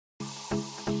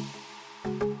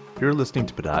You're listening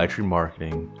to Podiatry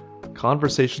Marketing,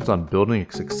 conversations on building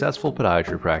a successful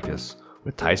podiatry practice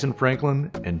with Tyson Franklin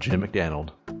and Jim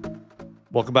McDonald.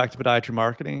 Welcome back to Podiatry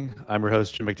Marketing. I'm your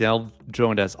host, Jim McDonald,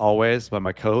 joined as always by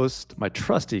my co-host, my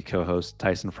trusty co-host,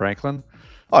 Tyson Franklin.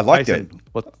 I like Tyson, that.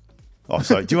 What? Oh,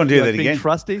 sorry. Do you want to do that Being again?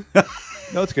 trusty?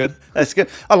 No, it's good. That's good.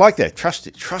 I like that.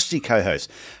 Trusty co-host.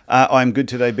 I'm good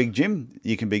today, Big Jim.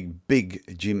 You can be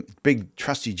Big Jim, Big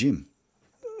Trusty Jim.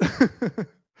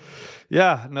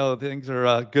 Yeah, no, things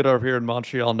are good over here in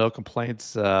Montreal. No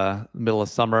complaints. Middle of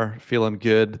summer, feeling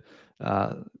good.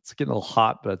 It's getting a little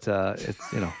hot, but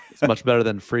it's much better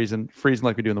than freezing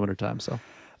like we do in the wintertime. So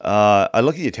I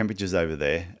look at your temperatures over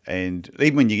there, and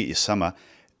even when you get your summer,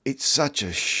 it's such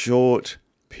a short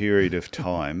period of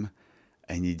time,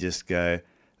 and you just go.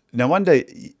 No wonder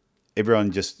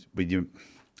everyone just when you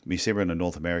see everyone in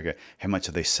North America, how much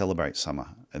do they celebrate summer,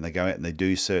 and they go out and they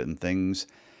do certain things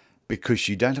because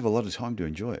you don't have a lot of time to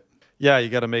enjoy it. Yeah, you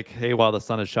got to make hay while the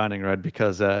sun is shining, right?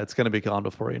 Because it's going to be gone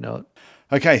before you know it.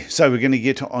 Okay, so we're going to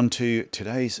get on to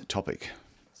today's topic.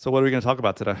 So what are we going to talk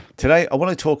about today? Today, I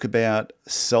want to talk about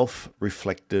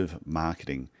self-reflective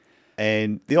marketing.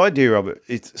 And the idea of it,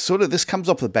 it's sort of, this comes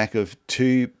off the back of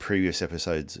two previous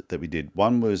episodes that we did.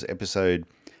 One was episode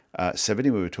 70,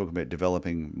 where we were talking about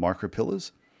developing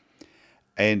micropillars.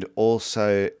 And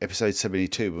also episode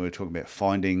 72, when we were talking about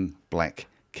finding black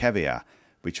caviar,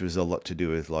 which was a lot to do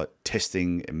with like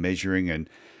testing and measuring and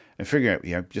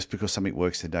figuring out, just because something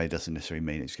works today doesn't necessarily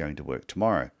mean it's going to work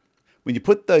tomorrow. When you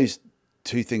put those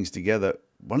two things together,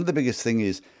 one of the biggest thing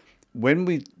is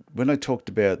when I talked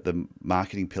about the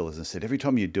marketing pillars and said every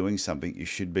time you're doing something, you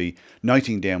should be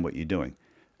noting down what you're doing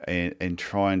and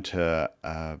trying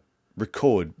to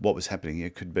record what was happening.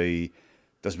 It could be,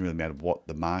 doesn't really matter what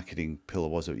the marketing pillar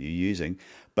was that you're using,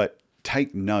 but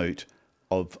take note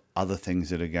of other things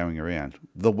that are going around.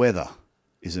 The weather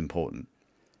is important,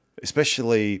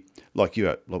 especially like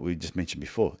we just mentioned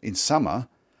before. In summer,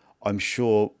 I'm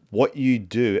sure what you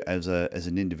do as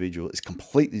an individual is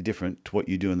completely different to what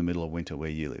you do in the middle of winter where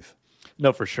you live.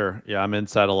 No, for sure. Yeah, I'm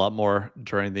inside a lot more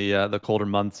during the colder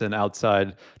months and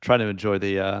outside, trying to enjoy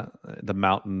the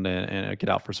mountain and get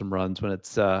out for some runs when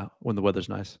when the weather's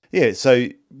nice. Yeah, so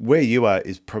where you are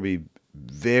is probably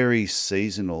very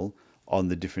seasonal on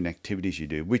the different activities you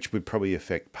do, which would probably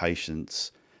affect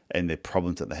patients and their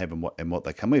problems that they have and what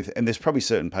they come with. And there's probably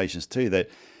certain patients too that,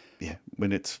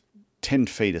 when it's 10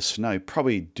 feet of snow,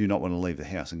 probably do not want to leave the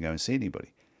house and go and see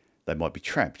anybody. They might be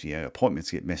trapped,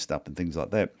 appointments get messed up and things like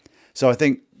that. So I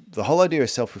think the whole idea of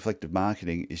self-reflective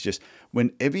marketing is just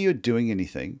whenever you're doing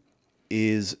anything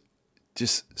is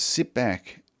just sit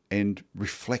back and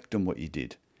reflect on what you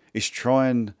did. Is try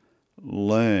and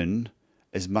learn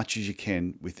as much as you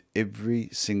can with every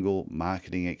single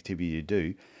marketing activity you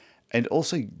do, and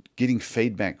also getting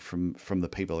feedback from the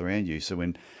people around you. So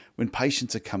when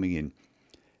patients are coming in,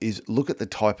 is look at the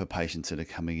type of patients that are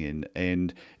coming in,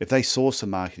 and if they saw some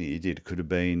marketing you did, it could have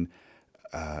been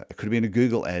a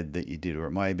Google ad that you did, or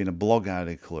it might have been a blog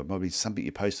article, or it might be something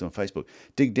you posted on Facebook.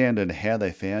 Dig down into how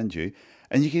they found you,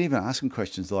 and you can even ask them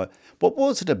questions like, "What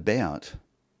was it about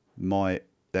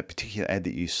that particular ad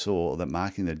that you saw, or that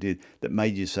marketing that did, that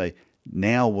made you say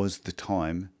now was the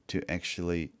time to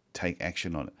actually take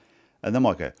action on it?" And they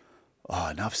might go,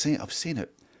 "Oh no, I've seen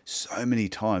it so many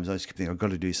times. I just keep thinking, I've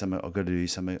got to do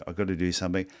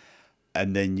something.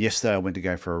 And then yesterday I went to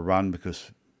go for a run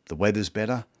because the weather's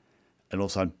better. And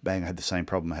also, bang, I had the same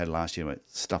problem I had last year. I went,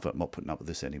 stuff it, I'm not putting up with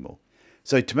this anymore."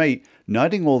 So to me,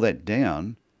 noting all that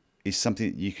down is something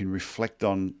that you can reflect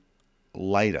on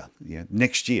later,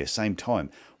 next year, same time,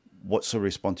 what sort of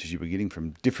responses you were getting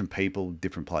from different people,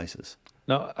 different places.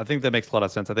 No, I think that makes a lot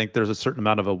of sense. I think there's a certain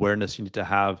amount of awareness you need to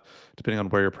have depending on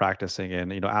where you're practicing,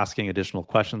 and asking additional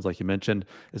questions, like you mentioned,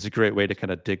 is a great way to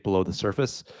kind of dig below the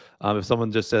surface. If someone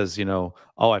just says,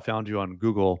 "Oh, I found you on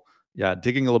Google," yeah,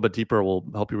 digging a little bit deeper will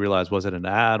help you realize, was it an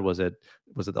ad? Was it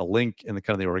a link in the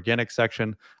kind of the organic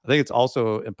section? I think it's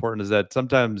also important is that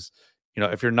sometimes,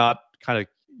 if you're not kind of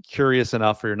curious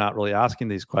enough, or you're not really asking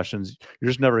these questions, you're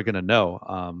just never going to know.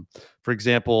 For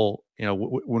example,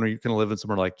 when you can live in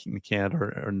somewhere like in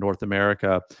Canada or North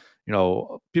America,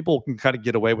 people can kind of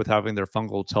get away with having their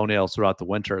fungal toenails throughout the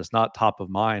winter. It's not top of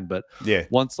mind, but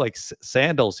once like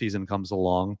sandal season comes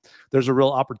along, there's a real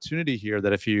opportunity here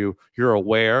that if you're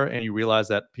aware and you realize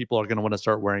that people are going to want to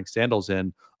start wearing sandals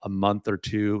in a month or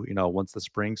two, once the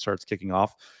spring starts kicking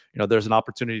off, there's an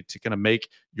opportunity to kind of make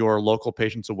your local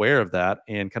patients aware of that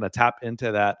and kind of tap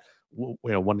into that,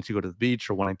 wanting to go to the beach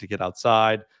or wanting to get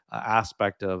outside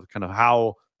aspect of kind of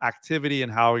how activity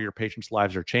and how your patients'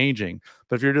 lives are changing.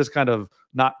 But if you're just kind of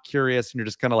not curious and you're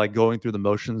just kind of like going through the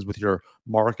motions with your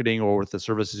marketing or with the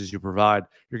services you provide,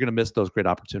 you're going to miss those great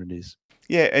opportunities.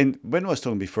 Yeah, and when I was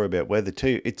talking before about weather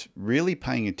too, it's really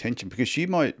paying attention, because you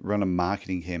might run a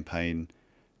marketing campaign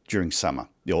during summer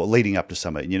or leading up to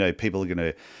summer. And, people are going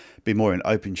to be more in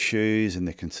open shoes, and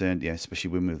they're concerned, especially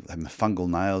women with having fungal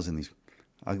nails and these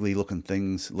ugly looking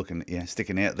things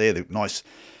sticking out there. They're nice.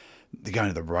 They're going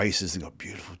to the races. They've got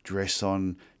beautiful dress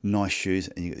on, nice shoes,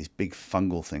 and you got these big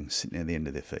fungal things sitting at the end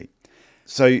of their feet.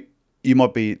 So you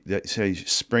might be, say,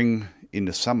 spring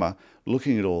into summer,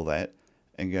 looking at all that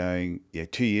and going,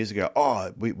 2 years ago,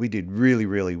 we did really,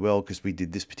 really well because we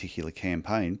did this particular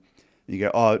campaign. And you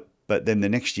go, but then the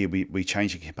next year we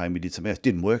changed the campaign, we did something else. It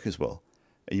didn't work as well.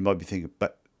 And you might be thinking,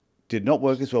 but did not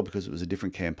work as well because it was a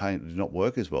different campaign. It did not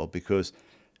work as well because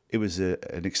it was an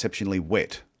exceptionally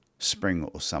wet spring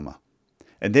or summer.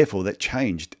 And therefore that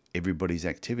changed everybody's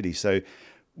activity. So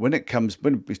when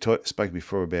we spoke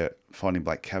before about finding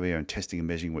black caviar and testing and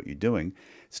measuring what you're doing,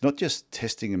 it's not just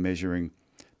testing and measuring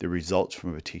the results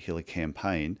from a particular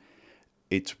campaign.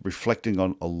 It's reflecting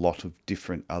on a lot of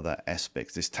different other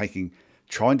aspects. It's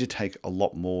trying to take a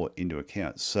lot more into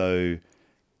account. So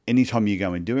anytime you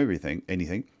go and do anything,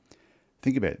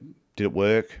 think about it. Did it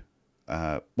work?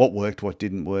 What worked? What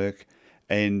didn't work?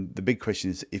 And the big question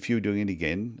is, if you were doing it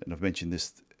again, and I've mentioned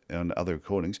this on other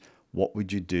recordings, what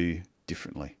would you do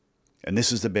differently? And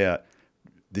this is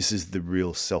the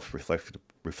real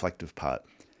self-reflective part,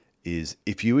 is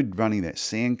if you were running that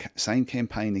same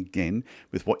campaign again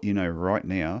with what you know right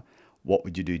now, what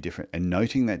would you do different? And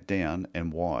noting that down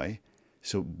and why.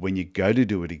 So when you go to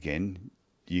do it again,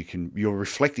 you're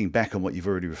reflecting back on what you've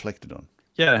already reflected on.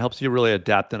 Yeah, it helps you really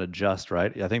adapt and adjust,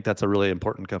 right? I think that's a really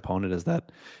important component, is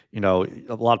that,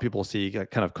 a lot of people see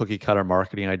kind of cookie cutter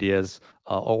marketing ideas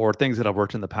or things that have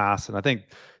worked in the past. And I think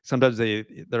sometimes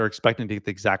they're expecting to get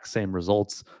the exact same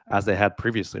results as they had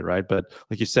previously, right? But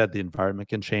like you said, the environment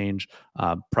can change,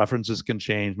 preferences can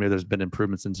change. Maybe there's been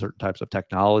improvements in certain types of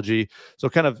technology. So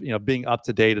kind of, being up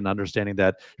to date and understanding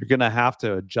that you're going to have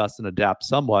to adjust and adapt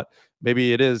somewhat.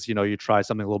 Maybe it is, you try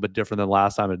something a little bit different than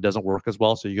last time, and it doesn't work as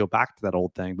well, so you go back to that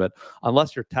old thing. But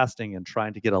unless you're testing and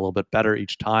trying to get a little bit better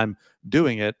each time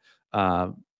doing it,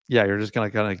 you're just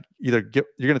gonna kind of you're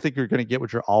gonna think you're gonna get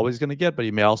what you're always gonna get, but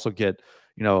you may also get,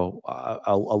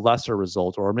 a lesser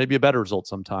result or maybe a better result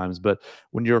sometimes. But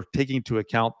when you're taking into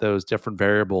account those different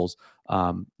variables,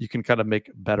 you can kind of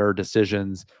make better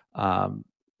decisions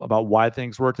about why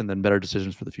things worked, and then better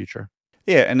decisions for the future.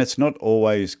 Yeah, and it's not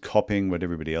always copying what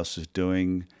everybody else is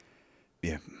doing.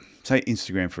 Yeah, say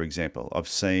Instagram, for example. I've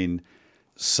seen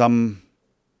some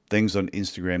things on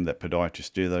Instagram that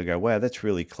podiatrists do that I go, wow, that's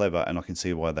really clever, and I can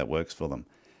see why that works for them.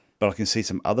 But I can see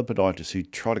some other podiatrists who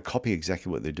try to copy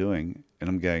exactly what they're doing, and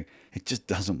I'm going, it just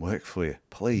doesn't work for you.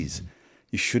 Please,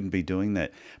 you shouldn't be doing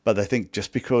that. But they think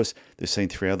just because they've seen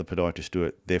 3 other podiatrists do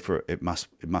it, therefore it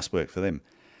must work for them.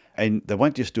 And they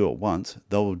won't just do it once,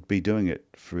 they'll be doing it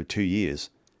for 2 years.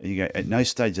 And you go, at no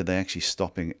stage are they actually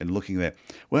stopping and looking at,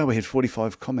 well, we had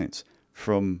 45 comments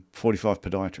from 45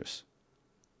 podiatrists.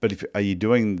 But are you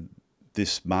doing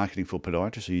this marketing for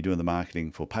podiatrists, or are you doing the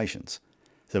marketing for patients?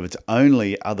 So if it's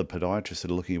only other podiatrists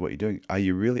that are looking at what you're doing, are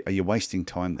you wasting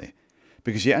time there?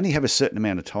 Because you only have a certain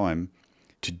amount of time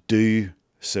to do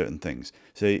certain things.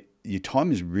 So your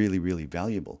time is really, really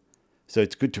valuable. So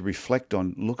it's good to reflect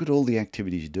on, look at all the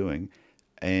activities you're doing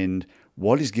and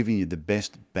what is giving you the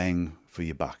best bang for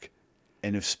your buck.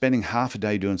 And if spending half a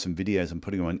day doing some videos and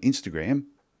putting them on Instagram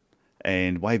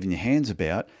and waving your hands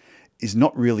about is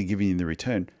not really giving you the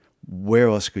return, where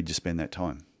else could you spend that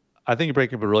time? I think you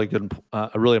break up a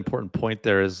really important point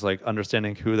there, is like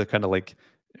understanding who the kind of like,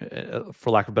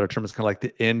 for lack of a better term, is kind of like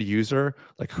the end user.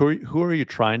 Like who are you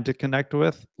trying to connect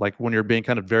with? Like when you're being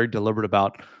kind of very deliberate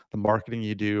about the marketing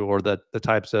you do, or the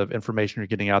types of information you're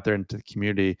getting out there into the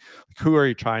community, like who are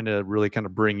you trying to really kind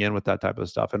of bring in with that type of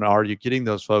stuff? And are you getting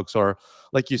those folks? Or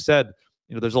like you said,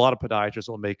 there's a lot of podiatrists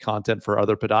that will make content for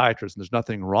other podiatrists, and there's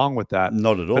nothing wrong with that.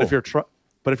 Not at all.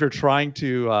 But if you're trying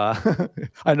to,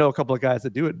 I know a couple of guys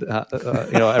that do it,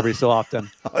 every so often.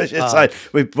 I was just saying,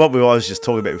 what I was just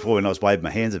talking about before when I was waving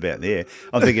my hands about in the air,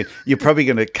 I'm thinking, you're probably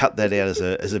going to cut that out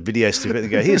as a video snippet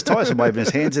and go, here's Tyson waving his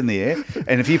hands in the air.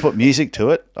 And if you put music to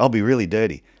it, I'll be really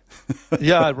dirty.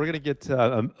 Yeah, we're gonna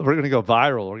go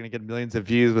viral. We're gonna get millions of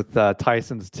views with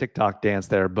Tyson's TikTok dance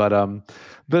there. But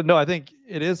no, I think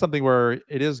it is something where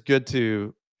it is good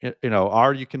to,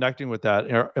 are you connecting with that?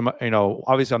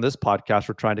 Obviously on this podcast,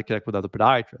 we're trying to connect with other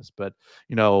podiatrists, but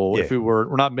if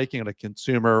we're not making it a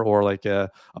consumer or like a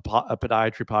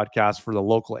podiatry podcast for the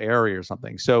local area or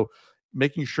something. So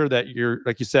making sure that you're,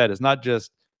 like you said, it's not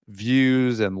just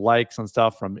views and likes and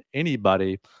stuff from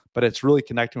anybody, but it's really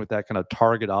connecting with that kind of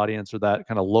target audience or that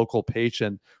kind of local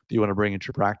patient that you want to bring into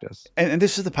your practice. And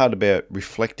this is the part about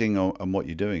reflecting on what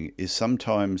you're doing is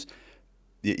sometimes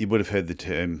you would have heard the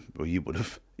term, or you would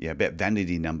have, about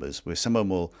vanity numbers, where someone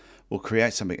will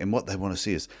create something and what they want to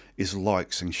see is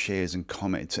likes and shares and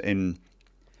comments, and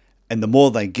the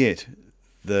more they get,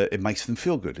 it makes them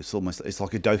feel good. It's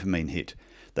like a dopamine hit.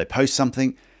 They post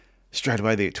something, straight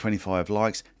away they get 25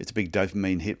 likes. It's a big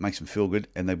dopamine hit, makes them feel good,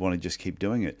 and they want to just keep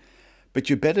doing it. But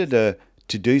you're better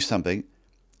to do something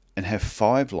and have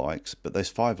 5 likes, but those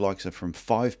 5 likes are from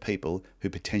 5 people who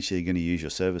potentially are going to use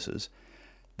your services,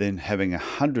 than having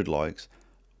 100 likes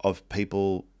of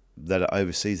people that are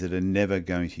overseas that are never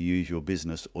going to use your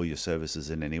business or your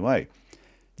services in any way.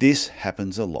 This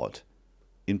happens a lot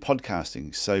in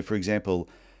podcasting. So, for example,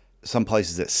 some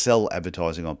places that sell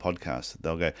advertising on podcasts,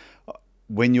 they'll go,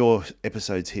 when your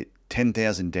episodes hit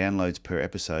 10,000 downloads per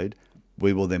episode,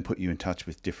 we will then put you in touch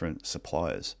with different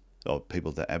suppliers or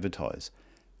people that advertise.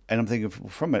 And I'm thinking,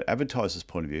 from an advertiser's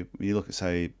point of view, when you look at,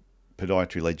 say,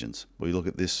 Podiatry Legends, or you look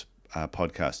at this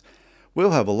podcast,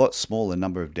 we'll have a lot smaller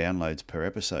number of downloads per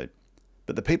episode.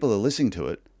 But the people that are listening to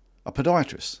it are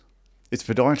podiatrists. It's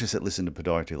podiatrists that listen to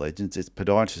Podiatry Legends. It's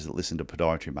podiatrists that listen to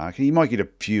Podiatry Marketing. You might get a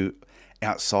few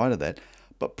outside of that,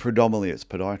 but predominantly it's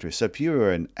podiatrists. So if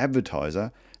you're an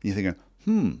advertiser and you're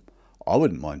thinking, I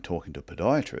wouldn't mind talking to a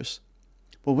podiatrist,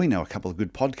 well, we know a couple of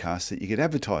good podcasts that you could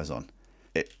advertise on.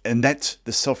 And that's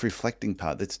the self-reflecting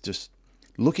part. That's just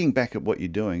looking back at what you're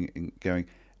doing and going,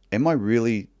 am I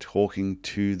really talking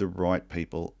to the right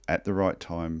people at the right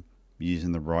time,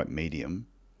 using the right medium,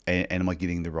 and am I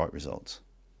getting the right results?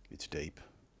 It's deep.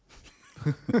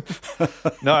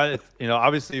 No,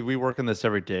 obviously we work on this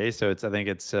every day, so I think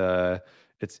it's I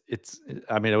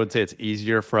mean, I would say it's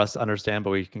easier for us to understand, but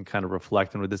we can kind of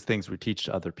reflect on these things we teach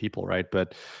to other people, right?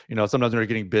 But sometimes when you're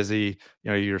getting busy,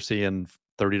 you're seeing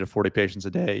 30 to 40 patients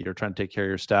a day. You're trying to take care of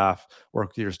your staff,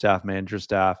 work with your staff, manage your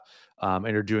staff, and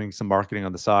you're doing some marketing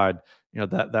on the side.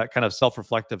 That kind of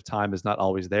self-reflective time is not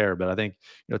always there. But I think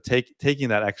taking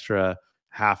that extra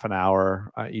half an hour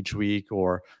each week,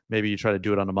 or maybe you try to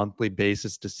do it on a monthly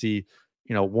basis to see,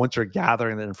 once you're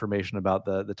gathering the information about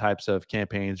the types of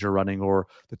campaigns you're running or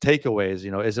the takeaways,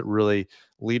 is it really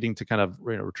leading to kind of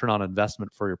return on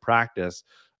investment for your practice?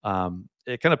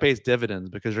 It kind of pays dividends,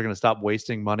 because you're going to stop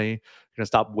wasting money, you're going to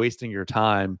stop wasting your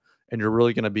time, and you're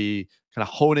really going to be kind of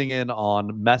honing in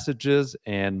on messages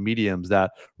and mediums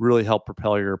that really help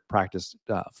propel your practice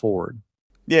forward.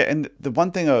 Yeah, and the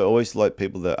one thing I always like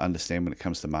people to understand when it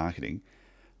comes to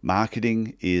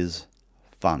marketing is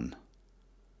fun.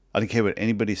 I don't care what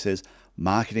anybody says,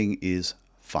 marketing is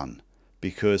fun,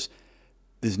 because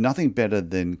there's nothing better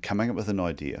than coming up with an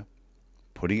idea,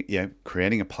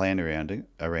 creating a plan around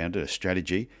it, a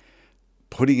strategy,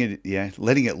 putting it,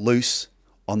 letting it loose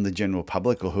on the general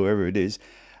public or whoever it is,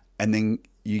 and then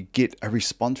you get a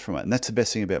response from it. And that's the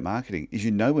best thing about marketing, is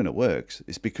when it works,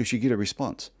 it's because you get a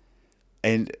response.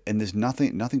 And there's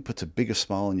nothing puts a bigger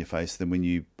smile on your face than when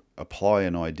you apply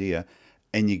an idea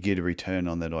and you get a return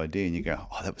on that idea and you go,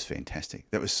 oh, that was fantastic.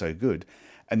 That was so good.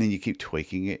 And then you keep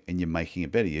tweaking it and you're making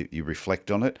it better. You reflect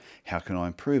on it. How can I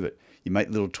improve it? You make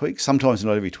little tweaks. Sometimes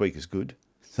not every tweak is good.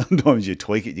 Sometimes you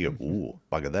tweak it, you go, ooh,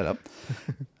 bugger that up.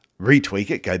 Retweak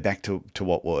it, go back to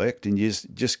what worked, and you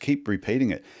just keep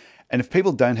repeating it. And if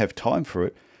people don't have time for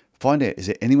it, find out, is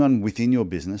there anyone within your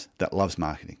business that loves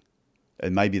marketing?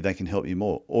 And maybe they can help you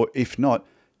more. Or if not,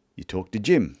 you talk to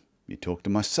Jim, you talk to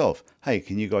myself. Hey,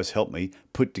 can you guys help me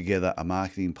put together a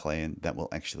marketing plan that will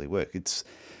actually work? It's,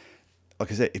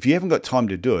 like I said, if you haven't got time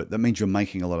to do it, that means you're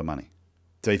making a lot of money.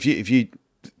 So if you,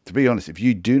 to be honest, if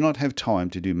you do not have time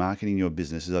to do marketing in your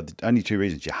business, there's only 2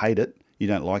 reasons. You hate it, you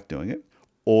don't like doing it,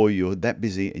 or you're that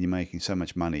busy and you're making so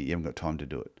much money, you haven't got time to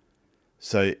do it.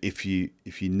 So if you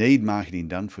need marketing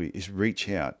done for you, is reach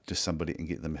out to somebody and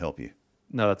get them to help you.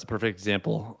 No, that's a perfect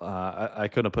example. I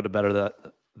couldn't have put it better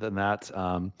than that.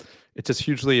 It's just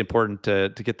hugely important to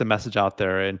get the message out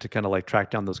there and to kind of like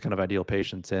track down those kind of ideal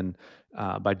patients. And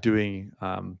by doing,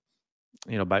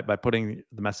 by putting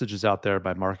the messages out there,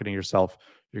 by marketing yourself,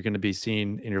 you're going to be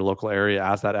seen in your local area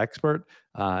as that expert,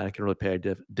 and it can really pay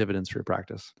dividends for your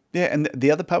practice. Yeah, and the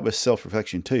other part with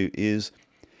self-reflection too is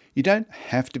you don't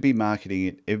have to be marketing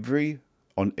it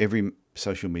on every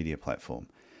social media platform.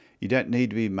 You don't need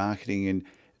to be marketing in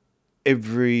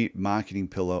every marketing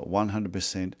pillar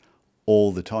 100%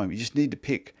 all the time. You just need to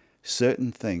pick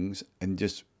certain things and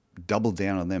just double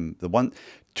down on them.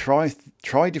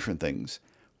 Try different things,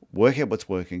 work out what's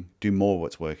working, do more of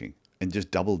what's working, and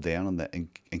just double down on that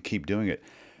and keep doing it.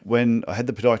 when I had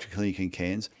the podiatry clinic in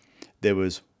Cairns, there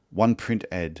was one print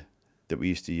ad that we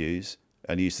used to use,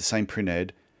 and I used the same print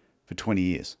ad for 20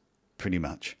 years, pretty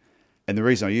much. And the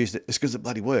reason I used it is because it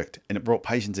bloody worked, and it brought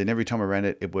patients in. Every time I ran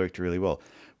it, it worked really well.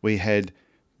 We had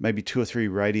maybe 2 or 3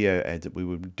 radio ads that we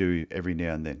would do every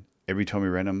now and then. Every time we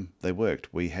ran them, they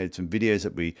worked. We had some videos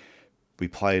that we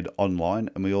played online,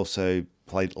 and we also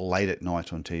played late at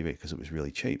night on TV because it was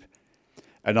really cheap.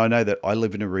 And I know that I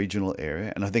live in a regional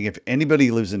area, and I think if anybody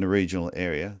lives in a regional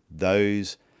area,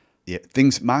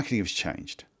 marketing has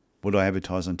changed. Would I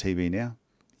advertise on TV now?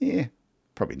 Yeah,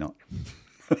 probably not.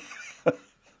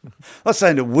 I'm not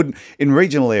saying it wouldn't. In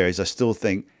regional areas, I still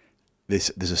think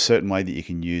there's a certain way that you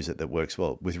can use it that works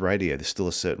well. With radio, there's still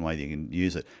a certain way that you can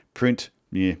use it. Print,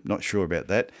 yeah, not sure about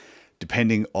that,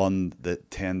 depending on the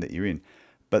town that you're in.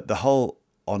 But the whole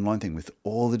online thing with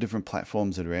all the different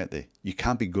platforms that are out there, you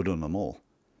can't be good on them all.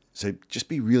 So just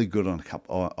be really good on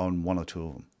on 1 or 2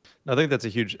 of them. I think that's a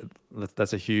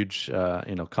huge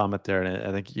comment there, and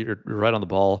I think you're right on the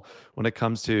ball when it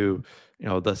comes to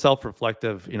the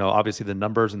self-reflective, obviously the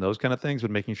numbers and those kind of things,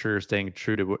 but making sure you're staying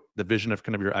true to the vision of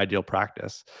kind of your ideal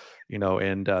practice,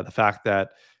 and the fact that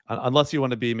unless you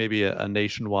want to be maybe a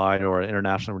nationwide or an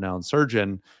international renowned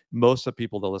surgeon, most of the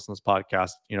people that listen to this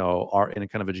podcast, are in a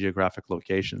kind of a geographic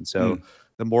location. So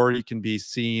the more you can be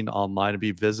seen online and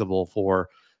be visible for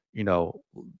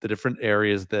the different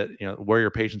areas that where your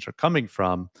patients are coming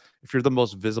from, if you're the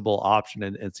most visible option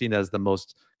and seen as the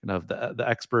most the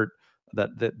expert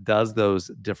that does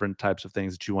those different types of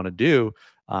things that you want to do,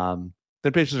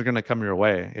 then patients are going to come your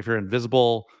way. If you're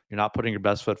invisible, you're not putting your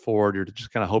best foot forward, you're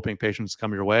just kind of hoping patients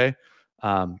come your way,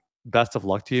 best of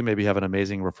luck to you. Maybe you have an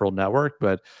amazing referral network,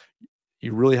 but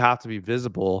you really have to be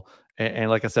visible. And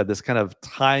like I said, this kind of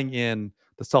tying in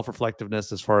the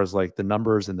self-reflectiveness as far as like the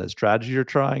numbers and the strategy you're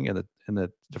trying and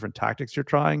the different tactics you're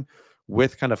trying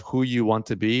with kind of who you want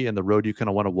to be and the road you kind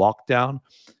of want to walk down,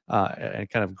 and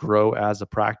kind of grow as a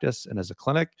practice and as a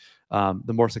clinic,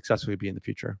 the more successful you'll be in the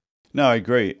future. No, I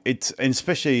agree. And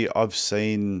especially I've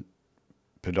seen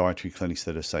podiatry clinics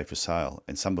that are say for sale,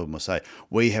 and some of them will say,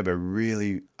 we have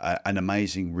an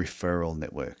amazing referral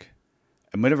network.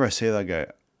 And whenever I see that, I go,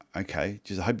 okay,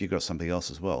 just I hope you've got something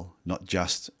else as well, not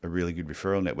just a really good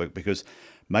referral network, because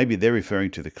maybe they're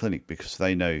referring to the clinic because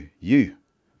they know you.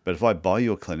 But if I buy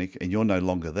your clinic and you're no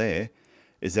longer there,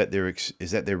 is that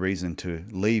their reason to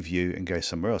leave you and go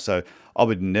somewhere else? So I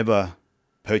would never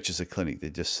purchase a clinic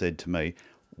that just said to me,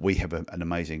 we have an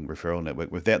amazing referral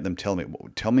network, without them telling me,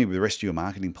 tell me the rest of your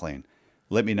marketing plan.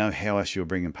 Let me know how else you're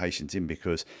bringing patients in,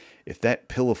 because if that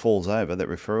pillar falls over, that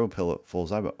referral pillar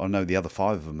falls over, I know the other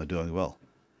 5 of them are doing well.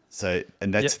 So,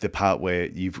 and that's the part where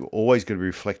you've always got to be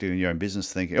reflecting on your own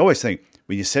business thinking. I always think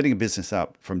when you're setting a business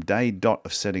up, from day dot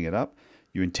of setting it up,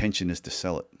 your intention is to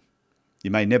sell it.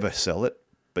 You may never sell it,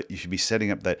 but you should be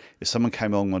setting up that if someone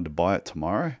came along and wanted to buy it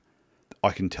tomorrow,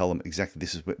 I can tell them exactly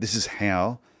this is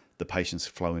how the patients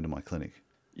flow into my clinic.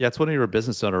 Yeah, it's when you're a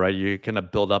business owner, right? You kind of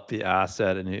build up the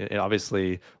asset, and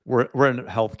obviously we're in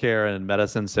healthcare and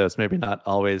medicine, so it's maybe not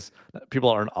always, people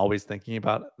aren't always thinking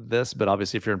about this, but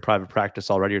obviously if you're in private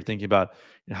practice already, you're thinking about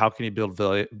how can you build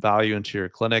value into your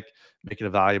clinic, make it a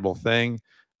valuable thing.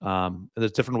 And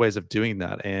there's different ways of doing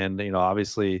that, and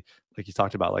obviously, like you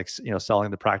talked about, like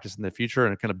selling the practice in the future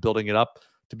and kind of building it up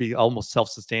to be almost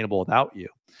self-sustainable without you.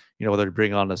 Whether you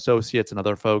bring on associates and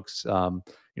other folks.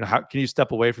 How can you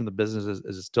step away from the business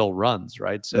as it still runs,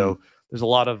 right? So there's a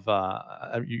lot of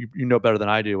you know better than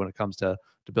I do when it comes to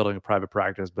building a private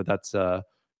practice, but that's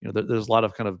there's a lot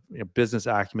of kind of business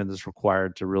acumen that's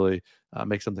required to really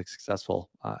make something successful.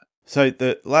 So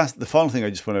the final thing I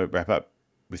just want to wrap up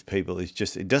with people is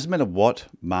just, it doesn't matter what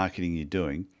marketing you're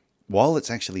doing, while it's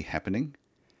actually happening,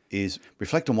 is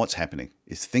reflect on what's happening,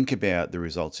 is think about the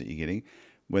results that you're getting.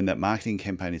 When that marketing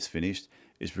campaign is finished,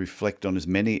 is reflect on as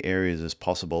many areas as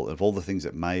possible of all the things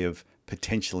that may have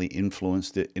potentially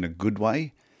influenced it in a good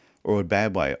way or a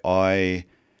bad way.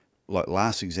 Like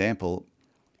last example,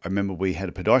 I remember we had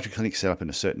a podiatry clinic set up in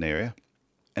a certain area,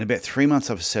 and about 3 months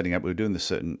after setting up, we were doing the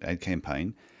certain ad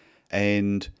campaign,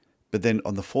 but then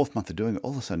on the 4th month of doing it,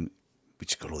 all of a sudden, we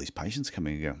just got all these patients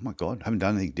coming and go, oh my God, I haven't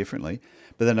done anything differently.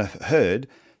 But then I heard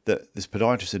that this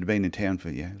podiatrist had been in town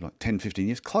for like 10, 15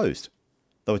 years, closed.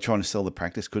 They were trying to sell the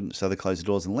practice, couldn't, so they closed the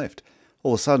doors and left.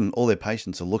 All of a sudden, all their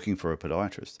patients are looking for a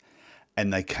podiatrist,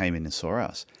 and they came in and saw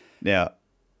us. Now,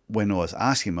 when I was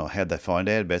asking them how'd they find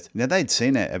out about it, now they'd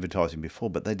seen our advertising before,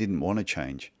 but they didn't want to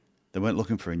change. They weren't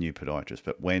looking for a new podiatrist.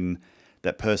 But when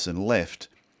that person left,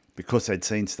 because they'd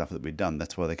seen stuff that we'd done,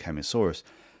 that's why they came and saw us.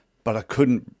 But I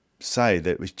couldn't say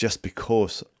that it was just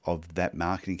because of that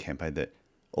marketing campaign that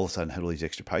all of a sudden had all these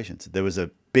extra patients. There was a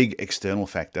big external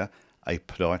factor, a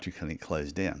podiatry clinic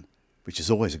closed down, which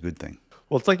is always a good thing.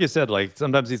 Well, it's like you said, like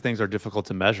sometimes these things are difficult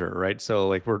to measure, right? So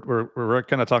like we're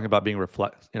kind of talking about being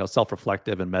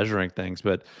self-reflective and measuring things,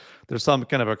 but there's some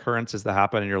kind of occurrences that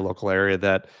happen in your local area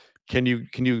that can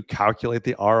you calculate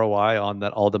the ROI on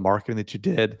all the marketing that you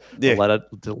did Yeah.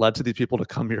 that led to these people to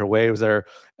come your way? Was there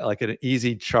like an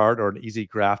easy chart or an easy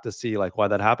graph to see like why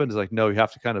that happened? Is like, no, you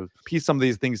have to kind of piece some of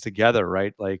these things together,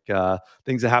 right? Like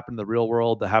things that happen in the real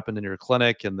world that happened in your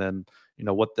clinic, and then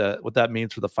what that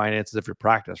means for the finances of your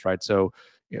practice, right? So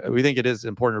we think it is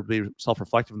important to be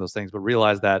self-reflective in those things, but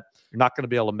realize that you're not going to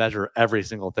be able to measure every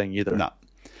single thing either. No,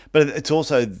 but it's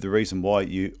also the reason why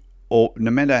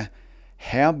no matter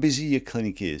how busy your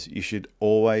clinic is, you should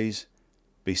always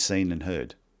be seen and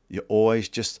heard. You always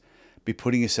just be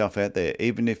putting yourself out there,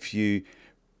 even if you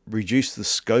reduce the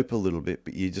scope a little bit,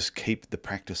 but you just keep the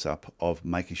practice up of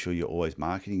making sure you're always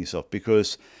marketing yourself.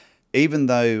 Because even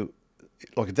though,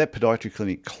 like if that podiatry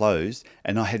clinic closed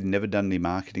and I had never done any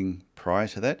marketing prior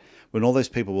to that, when all those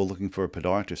people were looking for a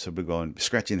podiatrist, they'd be going,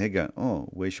 scratching their head going, oh,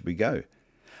 where should we go?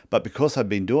 But because I'd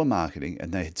been doing marketing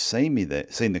and they had seen me there,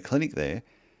 seen the clinic there,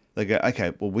 they go,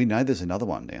 okay, well, we know there's another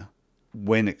one now.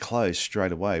 When it closed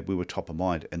straight away, we were top of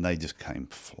mind and they just came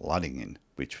flooding in,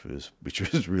 which was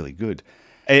really good.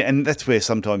 And that's where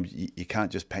sometimes you can't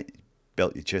just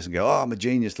belt your chest and go, oh, I'm a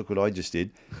genius, look what I just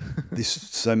did. There's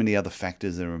so many other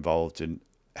factors that are involved in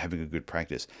having a good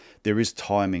practice. There is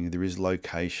timing, there is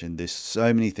location, there's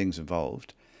so many things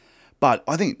involved. But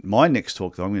I think my next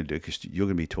talk that I'm going to do, because you're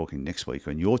going to be talking next week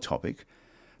on your topic,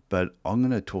 but I'm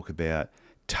going to talk about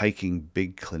taking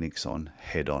big clinics on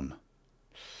head on.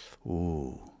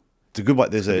 Ooh, it's a good one.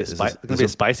 There's going to be a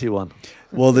spicy one.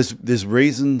 Well, there's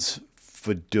reasons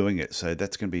for doing it. So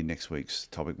that's going to be next week's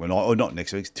topic. Not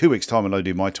next week's, 2 weeks' time when I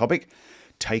do my topic,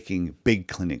 taking big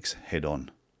clinics head on,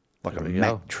 like a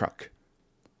Mack truck.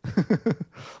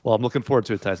 Well, I'm looking forward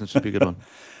to it, Tyson. It should be a good one.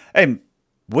 And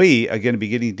we are going to be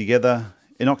getting together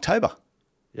in October.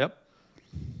 Yep.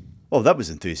 Well, that was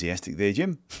enthusiastic there,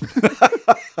 Jim.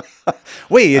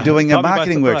 We are doing a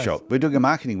marketing workshop. We're doing a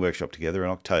marketing workshop together in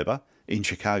October in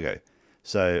Chicago.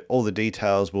 So all the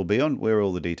details will be on. Where are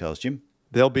all the details, Jim?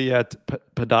 They'll be at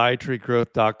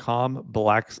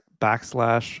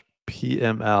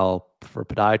podiatrygrowth.com/PML for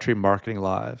Podiatry Marketing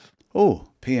Live. Oh,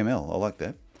 PML. I like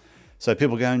that. So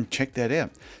people go and check that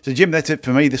out. So, Jim, that's it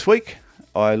for me this week.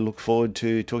 I look forward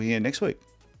to talking to you next week.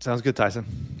 Sounds good, Tyson.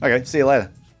 Okay, see you later.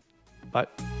 Bye.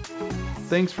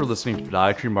 Thanks for listening to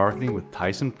Podiatry Marketing with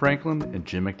Tyson Franklin and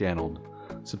Jim McDaniel.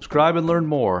 Subscribe and learn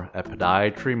more at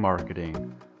Podiatry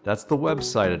Marketing. That's the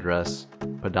website address,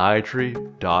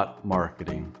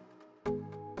 podiatry.marketing.